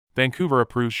Vancouver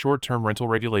approves short-term rental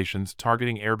regulations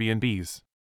targeting Airbnbs.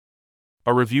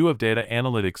 A review of data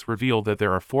analytics revealed that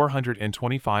there are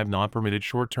 425 non-permitted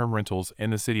short-term rentals in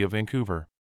the city of Vancouver.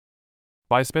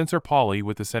 By Spencer Pauly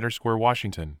with the Center Square,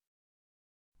 Washington.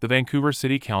 The Vancouver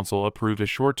City Council approved a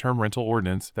short-term rental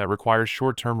ordinance that requires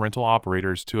short-term rental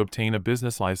operators to obtain a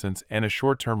business license and a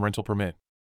short-term rental permit.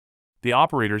 The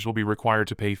operators will be required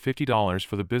to pay $50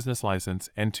 for the business license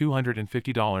and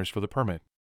 $250 for the permit.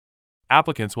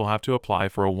 Applicants will have to apply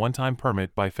for a one-time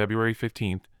permit by February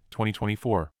 15,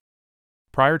 2024.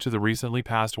 Prior to the recently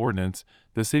passed ordinance,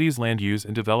 the city's Land Use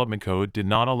and Development Code did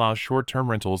not allow short-term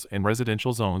rentals in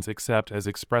residential zones except as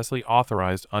expressly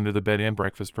authorized under the bed and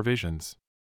breakfast provisions.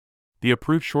 The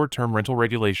approved short-term rental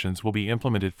regulations will be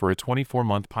implemented for a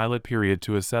 24-month pilot period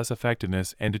to assess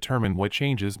effectiveness and determine what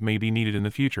changes may be needed in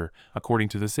the future, according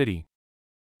to the city.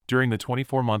 During the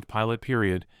 24-month pilot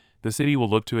period, the city will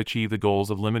look to achieve the goals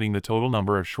of limiting the total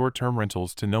number of short-term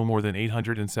rentals to no more than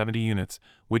 870 units,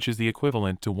 which is the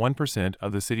equivalent to 1%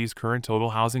 of the city's current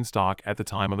total housing stock at the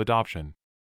time of adoption.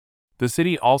 The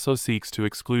city also seeks to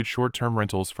exclude short-term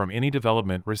rentals from any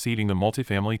development receiving the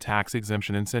multifamily tax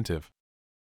exemption incentive.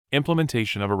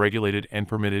 Implementation of a regulated and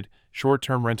permitted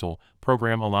short-term rental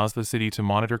program allows the city to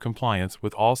monitor compliance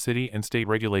with all city and state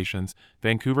regulations,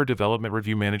 Vancouver Development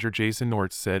Review Manager Jason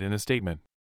Nortz said in a statement.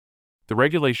 The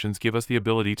regulations give us the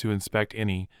ability to inspect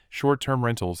any short-term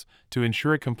rentals to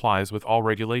ensure it complies with all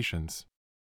regulations.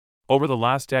 Over the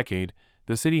last decade,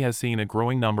 the city has seen a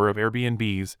growing number of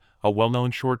Airbnbs, a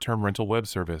well-known short-term rental web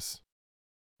service.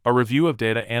 A review of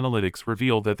data analytics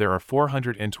revealed that there are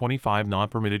 425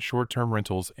 non-permitted short-term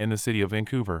rentals in the city of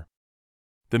Vancouver.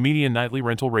 The median nightly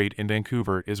rental rate in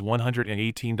Vancouver is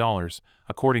 $118,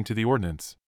 according to the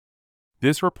ordinance.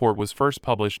 This report was first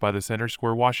published by the Center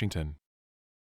Square, Washington.